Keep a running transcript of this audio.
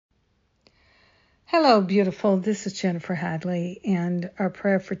Hello, beautiful. This is Jennifer Hadley, and our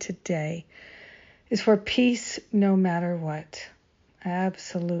prayer for today is for peace no matter what.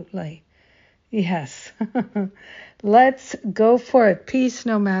 Absolutely. Yes. Let's go for it. Peace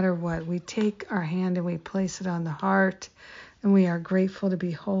no matter what. We take our hand and we place it on the heart, and we are grateful to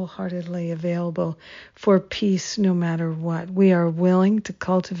be wholeheartedly available for peace no matter what. We are willing to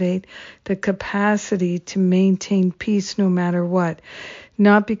cultivate the capacity to maintain peace no matter what.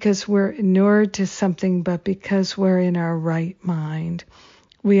 Not because we're inured to something, but because we're in our right mind.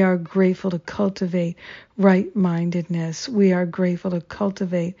 We are grateful to cultivate right-mindedness. We are grateful to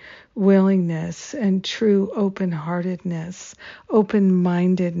cultivate willingness and true open-heartedness,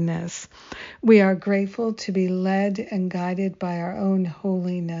 open-mindedness. We are grateful to be led and guided by our own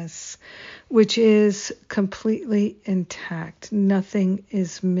holiness, which is completely intact. Nothing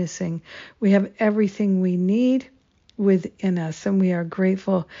is missing. We have everything we need within us, and we are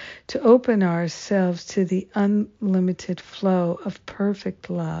grateful to open ourselves to the unlimited flow of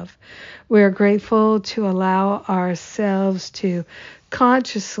perfect love. We are grateful to allow ourselves to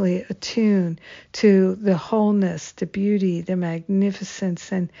consciously attune to the wholeness, the beauty, the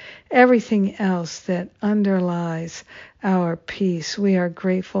magnificence, and everything else that underlies our peace. We are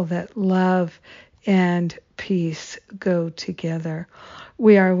grateful that love and peace go together.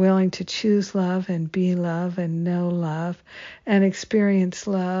 We are willing to choose love and be love and know love and experience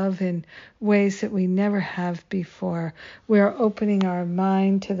love in ways that we never have before. We are opening our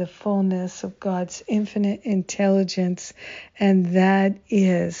mind to the fullness of God's infinite intelligence, and that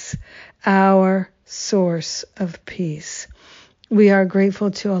is our source of peace. We are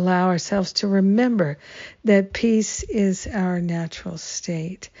grateful to allow ourselves to remember that peace is our natural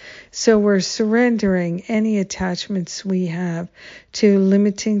state. So we're surrendering any attachments we have to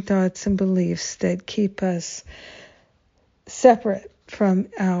limiting thoughts and beliefs that keep us separate from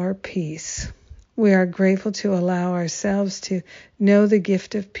our peace. We are grateful to allow ourselves to know the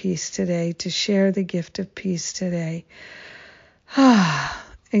gift of peace today, to share the gift of peace today.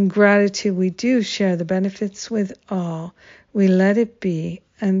 In gratitude, we do share the benefits with all. We let it be,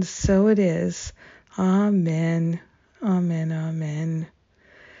 and so it is. Amen. Amen. Amen.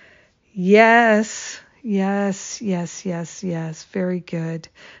 Yes. Yes, yes, yes, yes. Very good.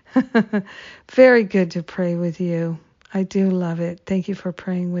 Very good to pray with you. I do love it. Thank you for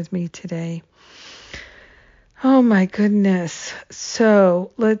praying with me today. Oh, my goodness.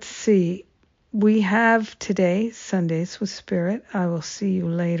 So let's see. We have today Sundays with Spirit. I will see you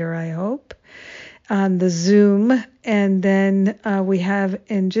later, I hope, on the Zoom. And then we have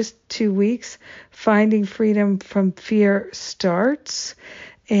in just 2 weeks, Finding Freedom from Fear starts.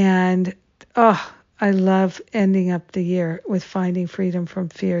 And I love ending up the year with Finding Freedom from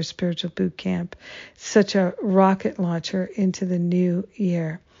Fear Spiritual Boot Camp. Such a rocket launcher into the new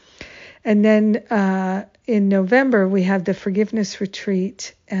year. And then in November, we have the Forgiveness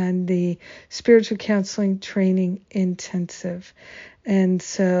Retreat and the Spiritual Counseling Training Intensive. And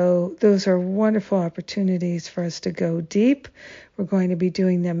so those are wonderful opportunities for us to go deep. We're going to be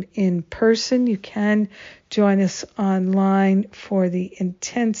doing them in person. You can join us online for the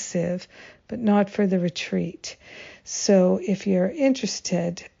intensive, but not for the retreat. So if you're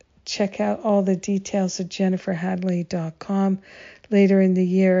interested, check out all the details at jenniferhadley.com. Later in the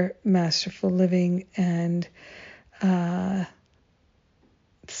year, Masterful Living, and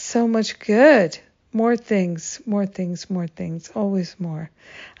so much good. More things, always more.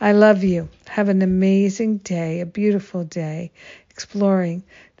 I love you. Have an amazing day, a beautiful day, exploring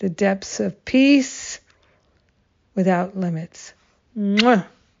the depths of peace without limits. Mwah.